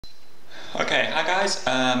Okay, hi guys.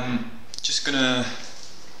 Just gonna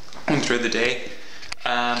run through the day.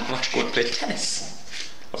 I'm actually going to play tennis,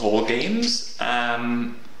 of all games.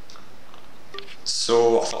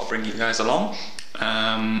 So I thought I'd bring you guys along.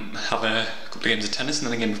 Have a couple of games of tennis and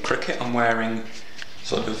then a game of cricket. I'm wearing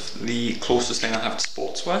sort of the closest thing I have to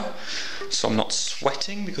sportswear, so I'm not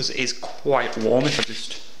sweating because it is quite warm. If I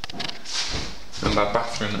just in my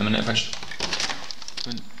bathroom in a minute, if I just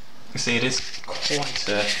you see, it is quite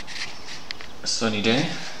a sunny day.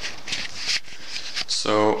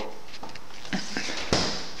 So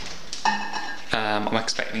I'm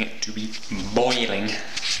expecting it to be boiling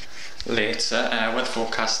later. Weather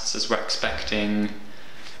forecasts says we're expecting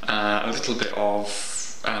a little bit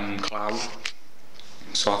of cloud,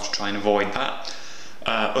 so I have to try and avoid that.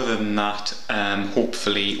 Other than that,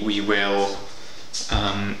 hopefully we will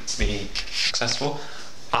be successful.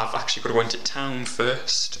 I've actually got to go into town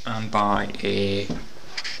first and buy a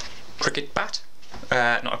cricket bat.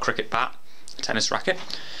 Not a cricket bat, a tennis racket.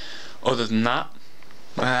 Other than that,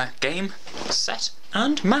 game, set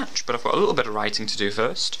and match. But I've got a little bit of writing to do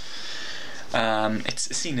first. It's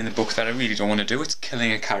a scene in the book that I really don't want to do. It's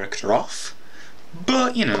killing a character off.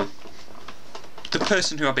 But, you know, the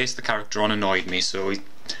person who I based the character on annoyed me, so he's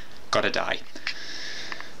gotta die.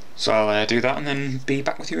 So I'll do that and then be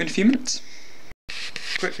back with you in a few minutes.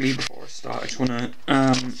 Quickly, before I start, I just want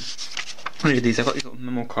to read these. I've got these little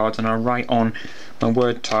memo cards and I'll write on my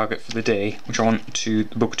word target for the day, which I want the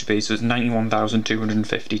book to be. So it's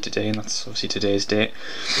 91,250 today, and that's obviously today's date.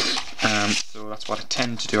 So that's what I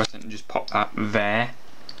tend to do. I tend to just pop that there,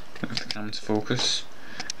 if the camera to focus,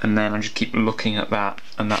 and then I just keep looking at that,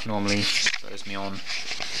 and that normally spurs me on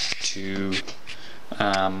to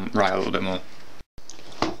write a little bit more.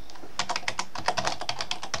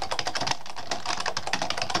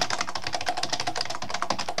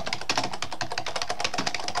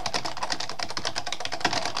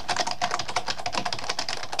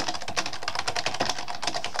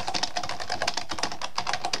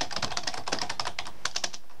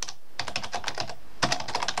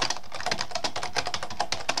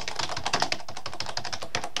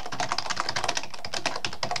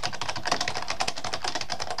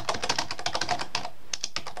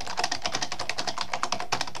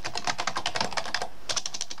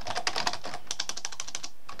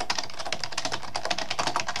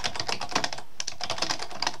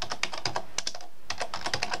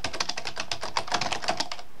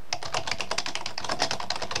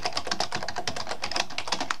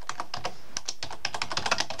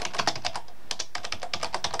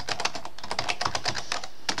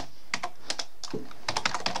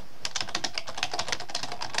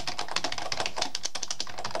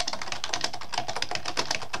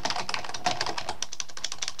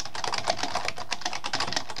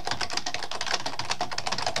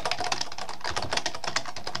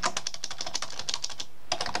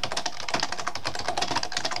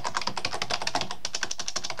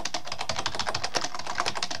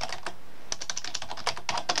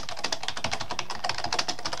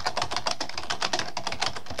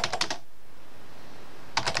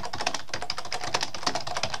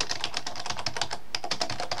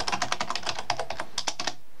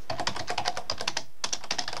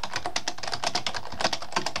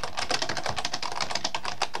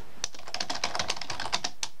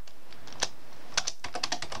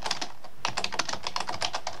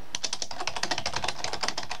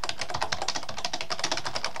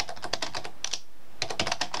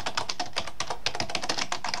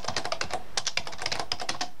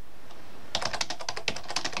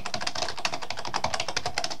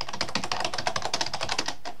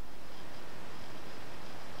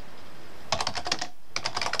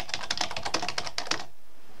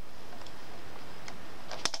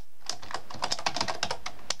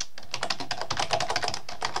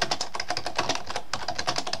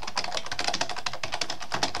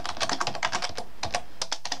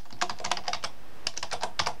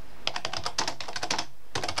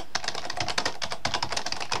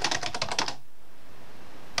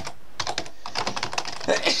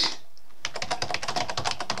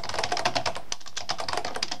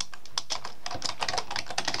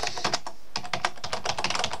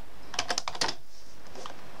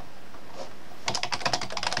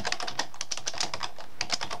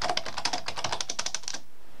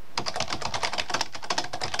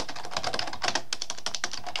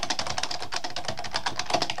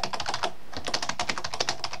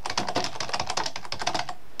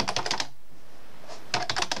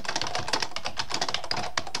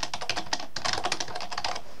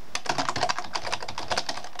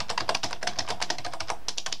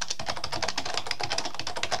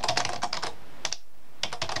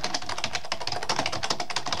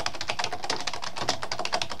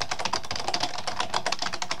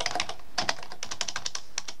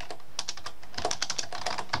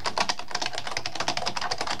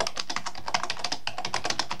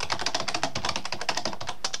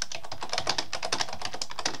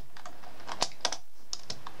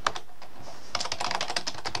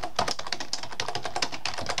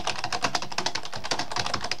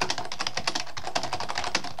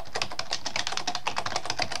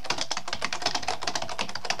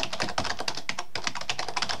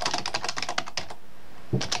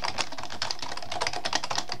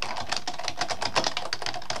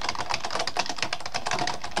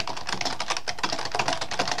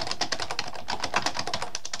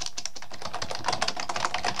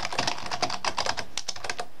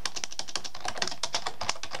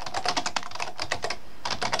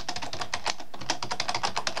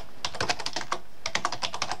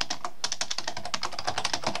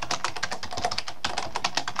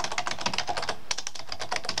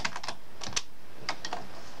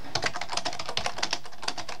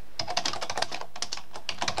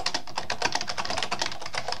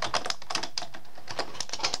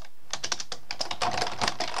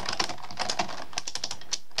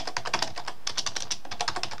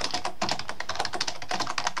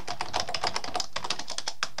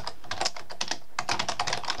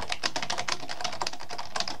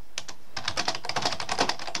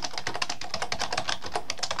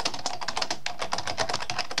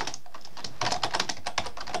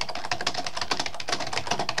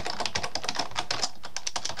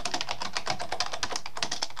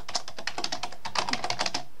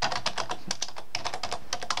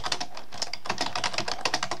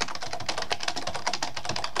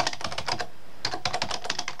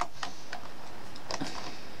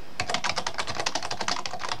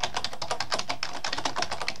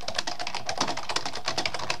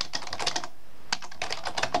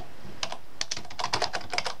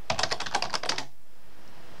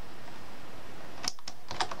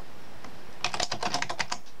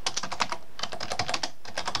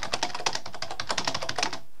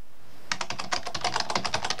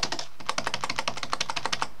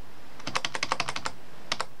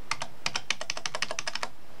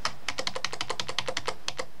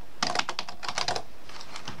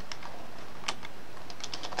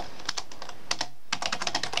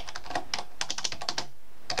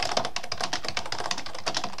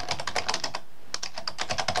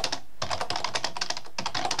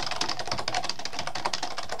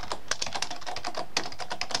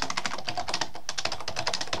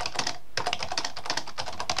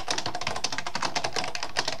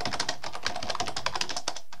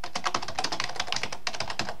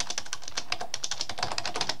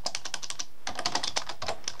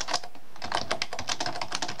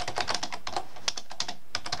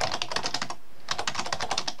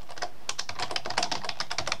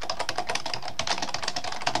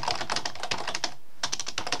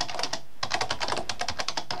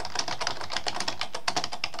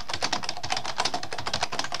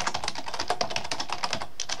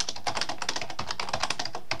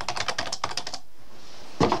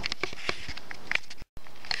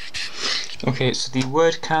 Okay, so the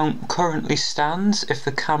word count currently stands, if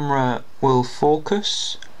the camera will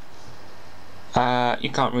focus. You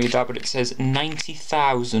can't read that, but it says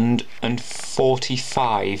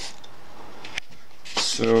 90,045.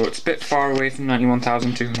 So it's a bit far away from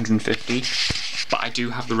 91,250, but I do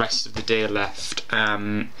have the rest of the day left.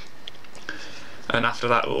 And after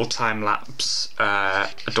that little time lapse, I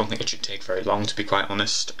don't think it should take very long, to be quite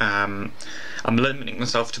honest. I'm limiting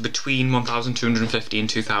myself to between 1,250 and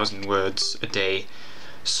 2,000 words a day,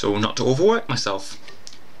 so not to overwork myself,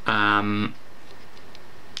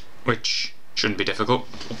 which shouldn't be difficult.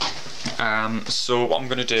 So what I'm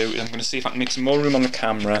going to do is I'm going to see if I can make some more room on the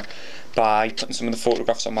camera by putting some of the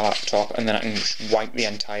photographs on my laptop, and then I can just wipe the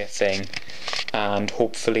entire thing, and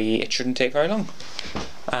hopefully it shouldn't take very long.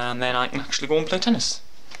 And then I can actually go and play tennis.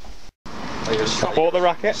 I bought the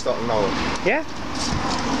racket. Starting now. Yeah.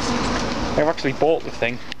 I've actually bought the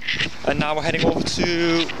thing. And now we're heading over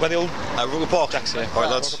to where the old Rugger Park. Jack's here. Right,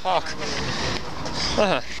 lads. Rugger Park.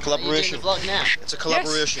 Collaboration. Are you doing the vlog now? It's a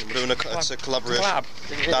collaboration. Yes. We're doing it's a collaboration. Collab.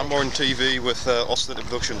 Dan Moran TV with Oscillator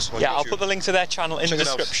Productions. On Yeah, YouTube. I'll put the link to their channel in the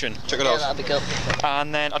description. Check it Yeah, out. that'd be cool.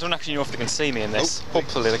 And then I don't actually know if they can see me in this. Nope.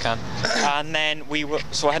 Hopefully they can. And then we're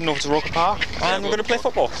heading over to Rugger Park, and we're going to play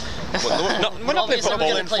football. Well, We're not playing Obviously, football.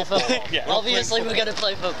 we're going to play football. Yeah. Obviously, we're going to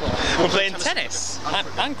play football. We're playing tennis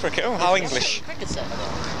and cricket. Oh, how English. Cricket set.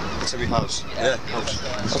 It's a wee house. Yeah, house.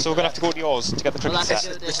 So we're going to have to go to yours to get the cricket Well, that's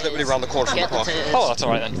set. good. It's literally around the corner from the Get the park. tennis. Oh, that's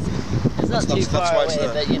alright then. It's not too that's far why it's away,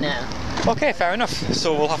 there. but you know. Okay, fair enough.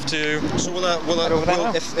 So we'll have to... So over there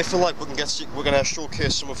now. if we like, we're going to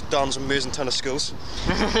showcase some of Dan's amazing tennis skills.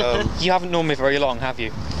 You haven't known me very long, have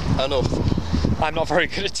you? I know. I'm not very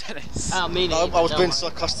good at tennis. Oh, me I neither. was being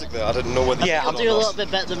sarcastic there. I didn't know whether. Yeah, I'll do a little bit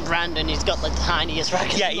better than Brandon. He's got the tiniest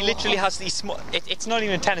racket. Yeah, in he the literally world. has these small... It's not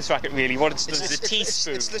even a tennis racket, really. What it's a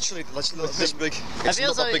teaspoon. It's literally this big. I It's feel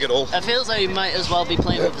not so. that big at all. I feel so he might as well be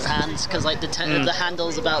playing with his hands, because like the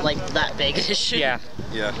handle's about like that big-ish. Yeah.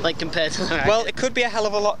 Yeah. Like compared to the racket. Well, it could be a hell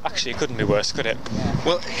of a lot... Actually, it couldn't be worse, could it?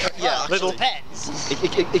 Well, yeah. Well, little- depends.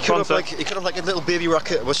 It could have like a little baby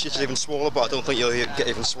racket, which is even smaller. But I don't think you'll get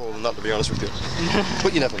even smaller than that, to be honest with you.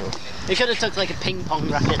 But you never know. He could have took like a ping pong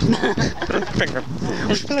racket.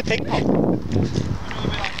 We should play ping pong.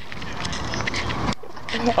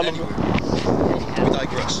 We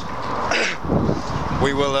digress.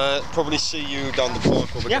 We will probably see you down the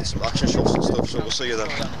park where we get some action shots and stuff. So we'll see you then.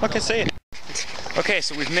 Okay, see you. Okay,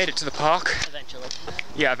 so we've made it to the park. Eventually.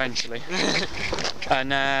 Yeah, eventually.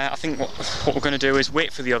 And I think what we're going to do is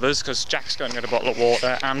wait for the others, because Jack's going to get a bottle of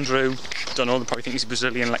water. Andrew, don't know, they probably think he's a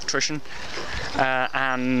Brazilian electrician.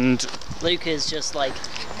 And Luke is just like,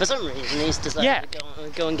 for some reason, he's decided to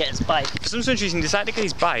go and get his bike. for some strange reason he decided to get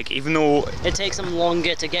his bike, even though... It takes him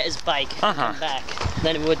longer to get his bike and come back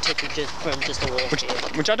than it would take him for him just to walk here.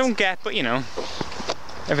 Which I don't get, but you know,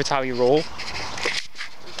 if it's how you roll.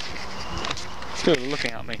 Still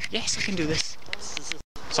looking at me. Yes, I can do this.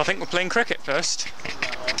 So I think we're playing cricket first.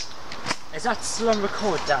 Is that still on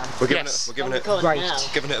record, Dan? We're giving Yes. it. We're giving it. Now.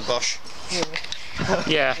 Giving it a bash.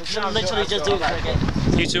 Yeah. We should literally just do cricket.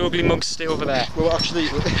 You two ugly mugs stay over there. We're actually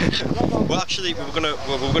we were gonna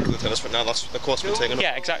do the tennis, but now that's the court's been taken up.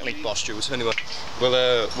 Yeah, exactly. Boss Stewards. Anyway, we'll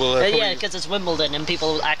Yeah, probably, because it's Wimbledon and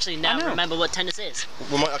people actually now remember what tennis is.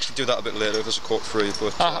 we might actually do that a bit later if there's a court free.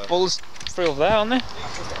 But Well, there's three over there, aren't there?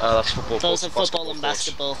 that's football. Those are courts, football and courts.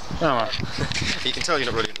 basketball. Oh, right. You can tell you're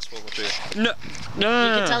not really into sport, do you? No, no,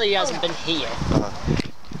 You no, can tell he hasn't been here.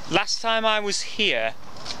 Last time I was here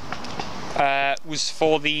was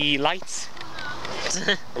for the lights.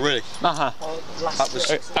 Oh, really? Uh-huh. That was.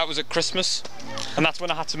 That was at Christmas, and that's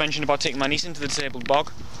when I had to mention about taking my niece into the disabled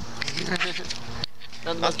bog.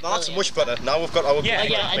 That's much better. Now we've got our. Yeah.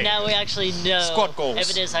 Yeah, and now we actually know Squad goals. if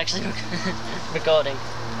it is actually recording.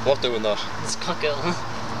 What doing that? Squad goal.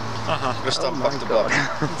 We're stand back to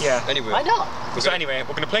back. Yeah. Anyway. Why not? So anyway, we're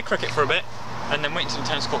going to play cricket for a bit, and then wait until the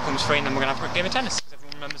tennis court comes free, and then we're going to have a game of tennis, because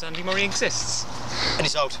everyone remembers Andy Murray exists. And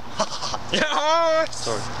he's out. Yeah.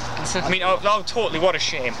 Sorry. I mean, oh, totally, what a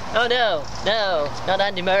shame. Oh no, no, not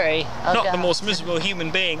Andy Murray. Oh, Not God. the most miserable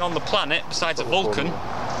human being on the planet, besides a Vulcan.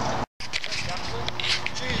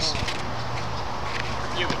 Jeez.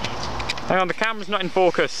 Hang on, the camera's not in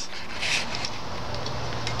focus.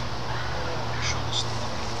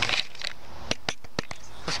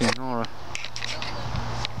 Fucking Nora.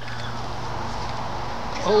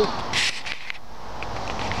 Oh,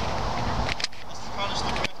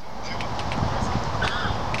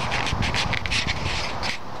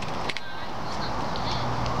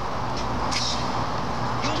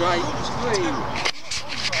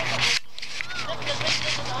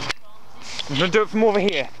 I'm gonna do it from over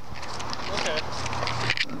here.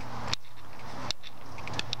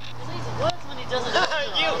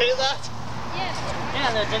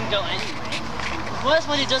 kind of didn't go anyway. Worse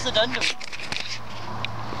when he does it under.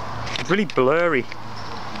 It's really blurry.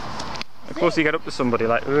 Of course, you get up to somebody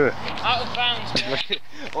like, ugh. Out of bounds.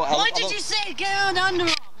 Why did you say get on the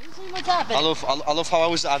underarm? You see what's happened? I love how I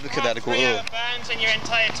was the advocate there to go. Out of bounds and your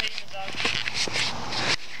entire team is out.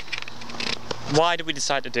 Why did we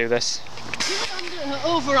decide to do this? Do it under her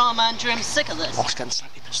overarm, Andrew. I'm sick of this. Mark's getting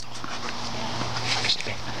slightly pissed off.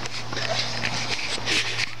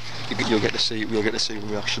 You'll get to see. We'll get to see when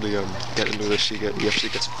we actually get into this. He actually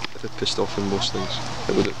gets a bit pissed off in most things,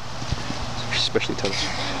 with it, especially tennis.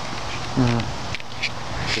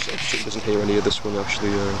 He doesn't hear any of this when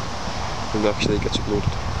actually gets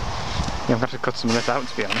uploaded. Yeah, I've got to cut some of this out,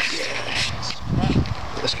 to be honest.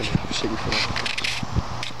 This can be absolutely fun.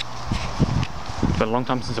 It's been a long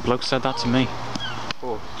time since a bloke said that to me.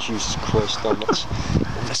 Oh, Jesus Christ, damn, that's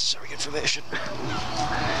unnecessary information.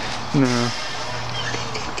 No.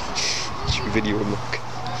 Should we video him, look?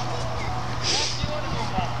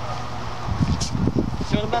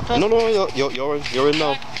 Do you want to bet first? No, you're in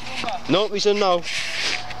now. No, he's in now.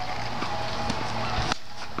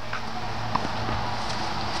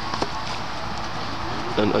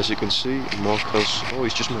 And as you can see, Mark has... Oh,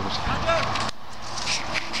 he's just moved.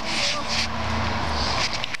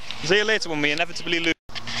 See you later when we inevitably lose.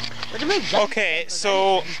 What do you mean? Okay,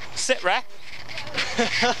 so sit rep.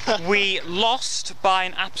 We lost by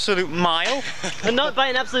an absolute mile. We're not by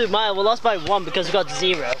an absolute mile, we lost by 1 because we got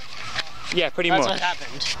 0. Yeah, pretty That's much. what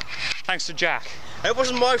happened. Thanks to Jack. It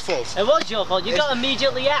wasn't my fault. It was your fault, you got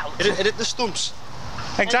immediately out. It hit the stumps.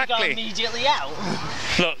 And you got Exactly. immediately out.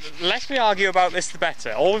 Look, less we argue about this, the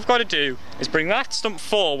better. All we've got to do is bring that stump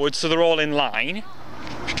forward so they're all in line.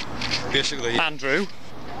 Basically. Andrew.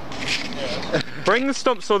 Bring the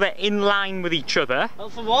stumps so they're in line with each other. Well,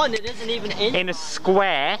 for one, it isn't even In a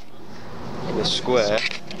square. In a square.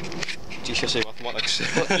 GCSE mathematics.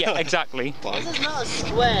 Yeah, exactly. This is not a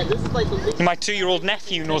square, this is like the least... My 2-year-old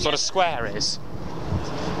nephew knows what a square is.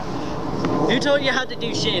 Who told you how to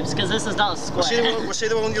do shapes? Because this is not a square. Was he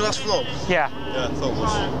the one on your last vlog? Yeah. Yeah, I thought it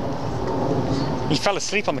was. He fell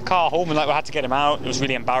asleep on the car home and like we had to get him out. It was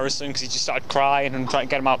really embarrassing because he just started crying and trying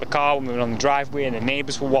to get him out of the car when we were on the driveway and the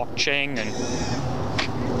neighbours were watching and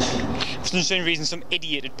for some reason some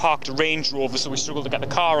idiot had parked a Range Rover so we struggled to get the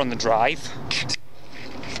car on the drive.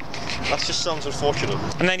 That just sounds unfortunate.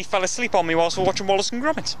 And then he fell asleep on me whilst we were watching Wallace and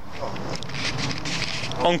Gromit.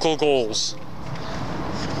 Uncle Goals.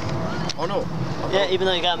 Oh no. Yeah, even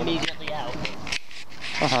though you got immediately out.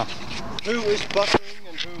 Uh-huh. Who is buttering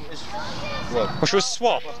and who is... What? Which was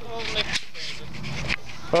swap.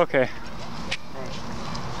 Okay.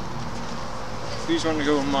 Who's going to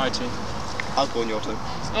go on my team? I'll go on your team.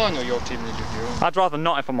 Oh no, your team is your own. I'd rather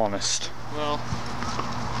not if I'm honest. Well,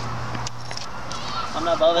 I'm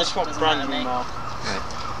not bothered. let's swap Doesn't matter to Brandon me. now.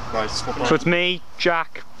 Right, swap So it's me,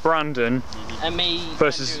 Jack, Brandon And me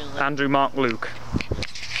versus Andrew, Andrew, Mark, Luke.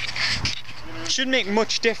 Shouldn't make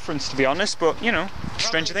much difference to be honest, but you know,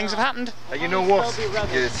 stranger things have happened. You know what?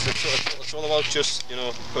 Yeah, it's all about just, you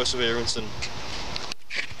know, perseverance and...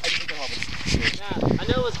 Nah, I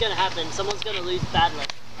know what's gonna happen. Someone's gonna lose badly.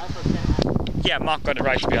 That's what's gonna happen. Yeah, Mark got it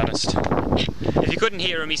right to be honest. If you couldn't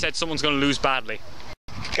hear him, he said someone's going to lose badly.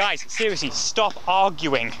 Guys, seriously, stop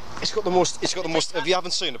arguing. It's got the most, if you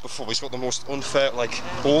haven't seen it before, it's got the most unfair, like,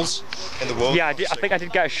 balls in the world. Yeah, I think I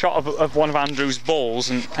did get a shot of one of Andrew's balls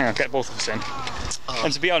and, hang on, get both of us in.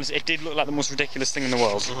 And to be honest, it did look like the most ridiculous thing in the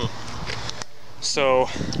world. So...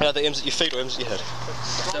 Yeah, that aims at your feet or aims at your head?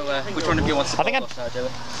 So, which one of you wants to I think do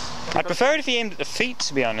it? I'd prefer it if he aimed at the feet,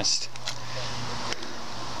 to be honest.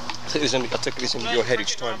 I take this into your head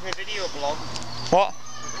each time. What?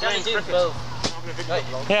 Don't do both.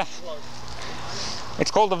 Yeah. It's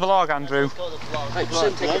called the vlog, Andrew. It's called a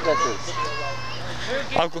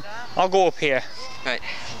vlog. I'll go up here. Right.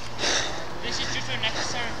 This is just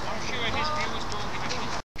unnecessary. I'm sure his viewers don't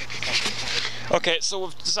give a Okay, so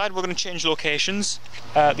we've decided we're going to change locations.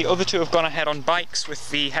 The other two have gone ahead on bikes with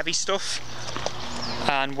the heavy stuff.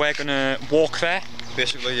 And we're going to walk there.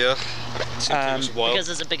 Basically, yeah. Because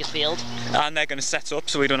there's a bigger field. And they're going to set up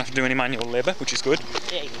so we don't have to do any manual labour, which is good.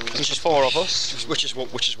 Yeah. There's just 4 of us. Which is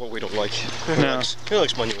what we don't like. No. Who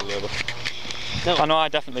likes manual labour? I know I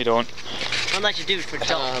definitely don't. Unless you do it for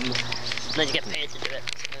job. Then you get paid to do it.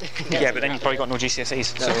 Yeah, but then you've probably got no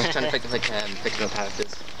GCSEs. So I was trying to pick fictional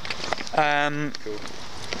characters. Cool.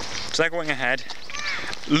 So they're going ahead.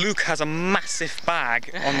 Luke has a massive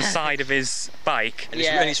bag on the side of his bike. And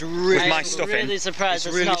it's really, with my stuff in. I'm really surprised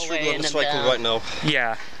it's it's really not struggling weighing on the him cycle down. right now.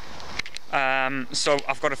 Yeah. So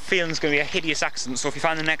I've got a feeling it's going to be a hideous accident. So if you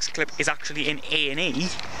find the next clip is actually in A&E,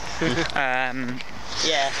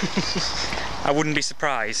 Yeah. I wouldn't be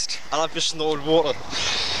surprised. I'll have just snorted water.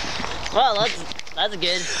 Well, that's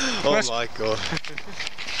good. Oh my god.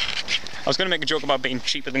 I was going to make a joke about being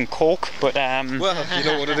cheaper than Coke, but Well, you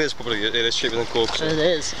know what it is, probably. It is cheaper than Coke. So. It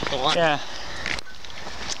is. For one. yeah.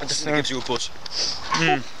 It just gives you a buzz.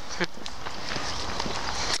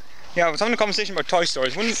 Yeah, I was having a conversation about Toy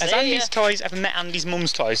Stories. Has See Andy's ya. toys ever met Andy's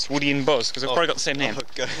mum's toys, Woody and Buzz? Because they've probably got the same name.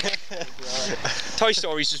 Okay. Toy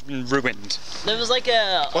Story's just been ruined. There was like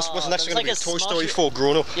a. What's next there going was to be? like a Toy Story Smosh- 4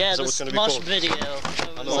 grown up? Yeah, Is the that what's going to be Smosh called? video.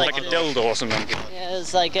 It was know, Like a dildo or something. Yeah,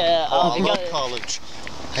 it's like a. Oh, you love got- college.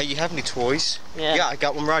 Hey, you have any toys? Yeah. I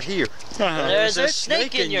got one right here. There's a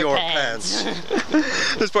snake in your pants.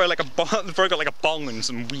 There's probably like a they've probably got like a bong and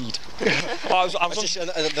some weed. I was And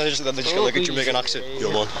then they just got like a Jamaican accent.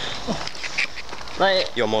 Yo, man.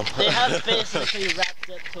 Like, Yo, man. they have basically wrapped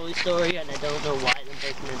up Toy Story, and I don't know why they're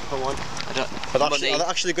making it for one. Are they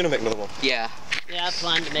actually going to make another one? Yeah. Yeah, I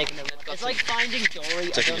plan to make another one. It's like Finding Dory.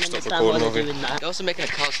 I Take it, don't stop understand why they're recording, doing that. They're also making a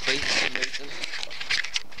Cars 3 for some reason.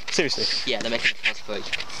 Seriously. Yeah, they're making a Cars 3.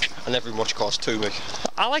 I never even watched Cars 2, mate.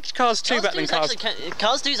 I liked Cars 2 better than Cars.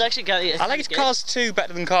 Cars 2 is actually kind of I liked Cars 2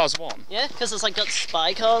 better than Cars 1. Yeah, because it's like got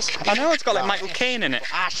spy cars. I know it's got like Michael Caine in it.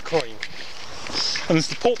 Ash coin. And there's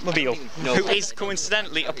the Pulpmobile, No. who is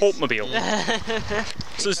coincidentally a Pulpmobile.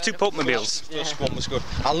 So there's two Pulpmobiles. First one was good.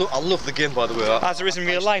 I love the game, by the way. As there is in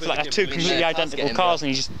real life, like two completely identical cars, and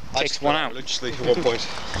he just takes one out. Religiously at one point.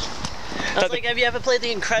 That's like, have you ever played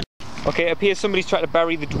The Incredibles? Okay, it appears somebody's trying to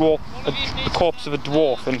bury the corpse of a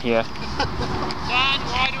dwarf in here. Dan,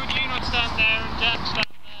 why don't you not stand there and Jack stand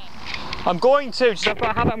there? I'm going to, just I've got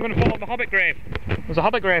a habit, I'm going to fall on the Hobbit grave. There's a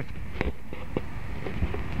Hobbit grave.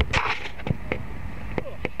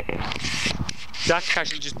 Jack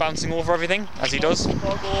casually just bouncing over everything, as he does. And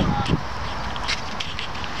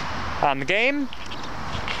the game.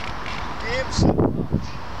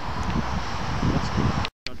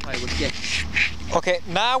 Okay,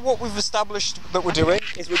 now what we've established that we're doing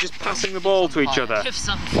is we're just passing the ball to each other. Give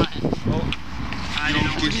some fire.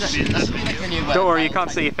 Don't worry, you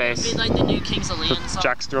can't see your face. Be like the new Kings of Leon song.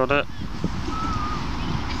 Jack's drawn it.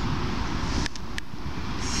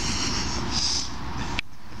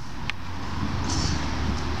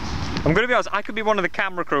 I'm gonna be honest, I could be one of the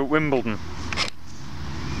camera crew at Wimbledon.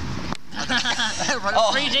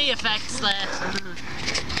 3D effects there.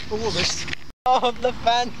 Oh, the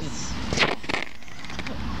fans!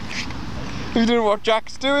 You know what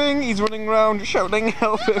Jack's doing? He's running around shouting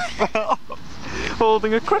help if fell,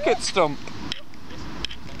 holding a cricket stump.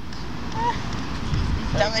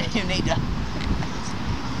 Damn it, you need that.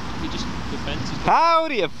 How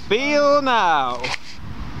do you feel now?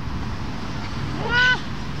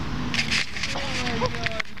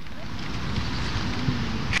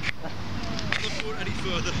 Any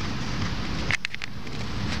further.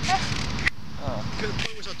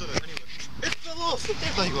 When was I done it anyway? It fell off!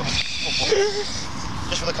 There you go.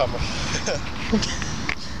 Just for the camera.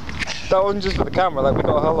 That wasn't just for the camera, like we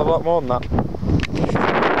got a hell of a lot more than that.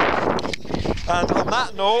 And on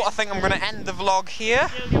that note, I think I'm going to end the vlog here.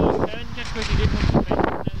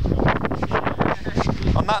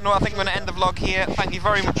 On that note, I think I'm going to end the vlog here. Thank you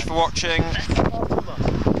very much for watching.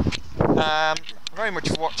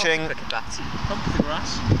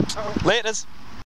 Laters.